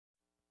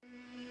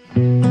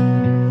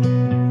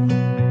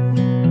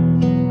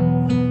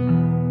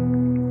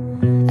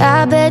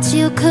bet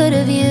you could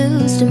have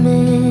used a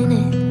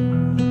minute,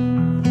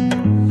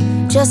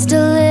 just a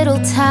little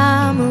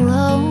time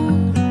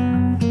alone.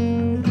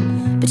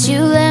 But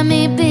you let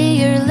me be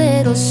your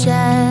little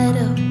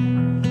shadow,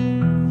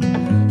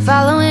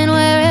 following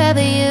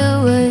wherever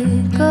you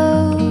would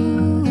go.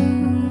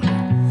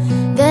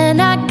 Then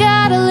I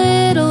got a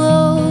little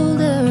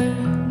older,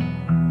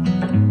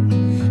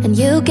 and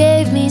you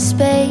gave me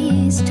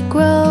space to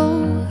grow.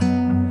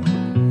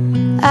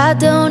 I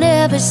don't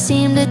ever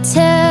seem to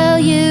tell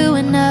you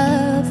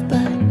enough,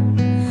 but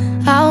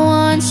I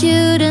want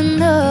you to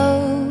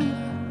know,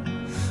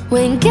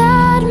 when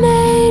God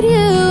made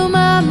you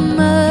my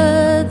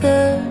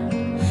mother,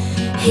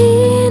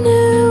 He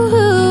knew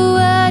who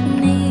I'd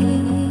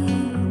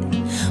need.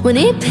 When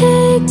He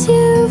picked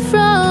you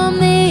from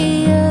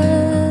the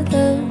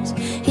others,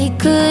 He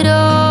could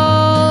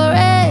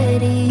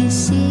already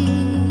see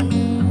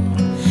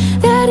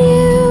that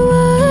you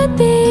would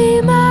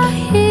be my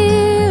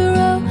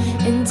hero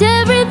and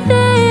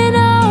everything I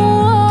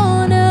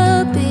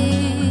wanna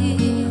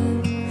be.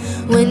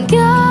 When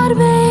God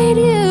made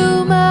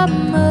you my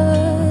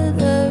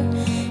mother,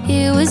 He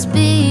was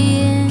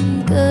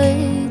being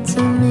good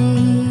to me.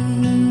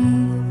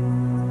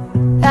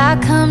 I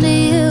come to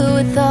you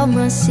with all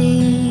my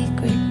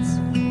secrets,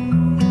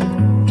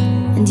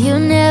 and you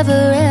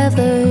never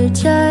ever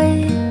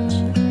judge.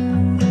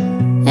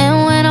 And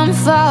when I'm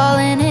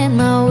falling in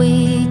my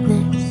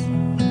weakness,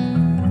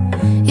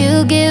 you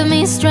give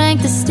me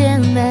strength to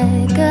stand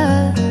back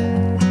up.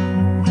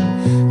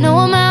 No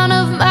amount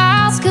of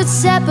miles could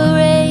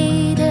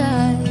separate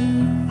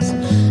us,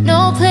 no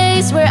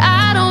place where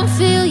I don't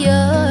feel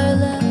your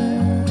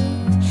love.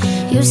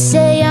 You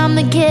say I'm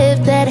the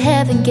gift that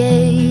heaven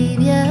gave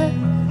you,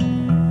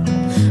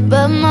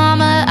 but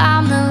mama,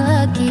 I'm the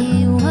lucky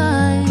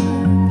one.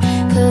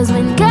 'Cause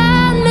when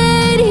God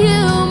made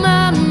you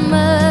my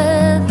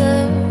mother,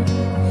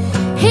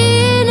 He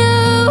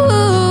knew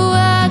who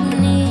I'd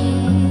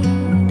need.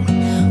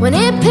 When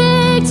He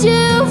picked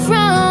you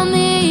from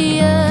the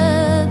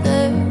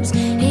others,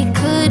 He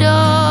could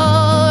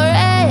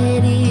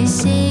already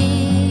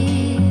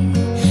see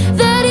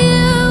that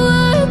you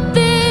would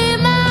be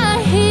my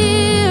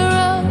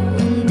hero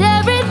and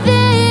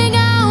everything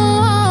I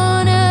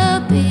wanna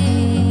be.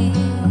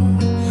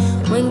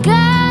 When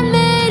God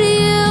made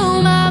you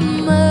my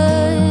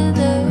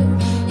mother,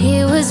 He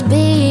was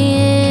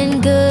being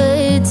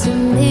good to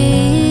me.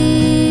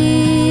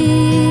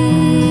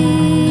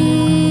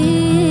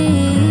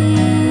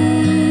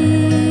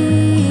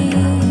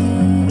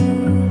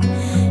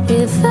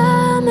 If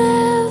I'm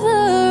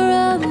ever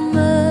a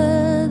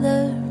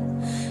mother,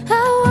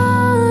 I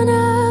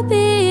wanna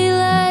be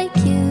like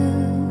you.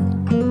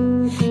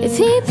 If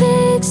He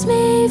picks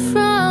me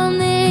from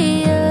the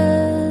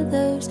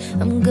others,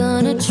 I'm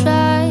gonna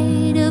try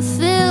to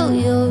fill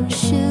your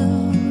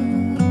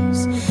shoes.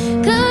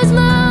 'Cause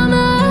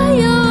mama,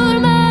 you're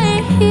my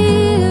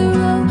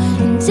hero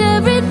and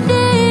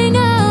everything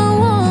I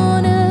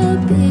wanna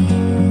be.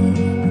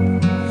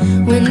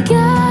 When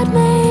God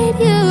made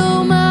you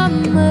my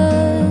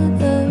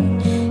mother,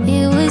 He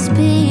was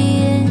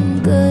being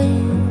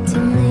good to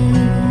me.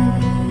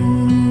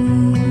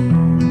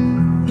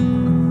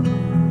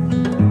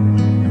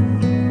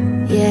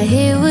 Yeah,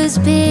 He was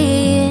being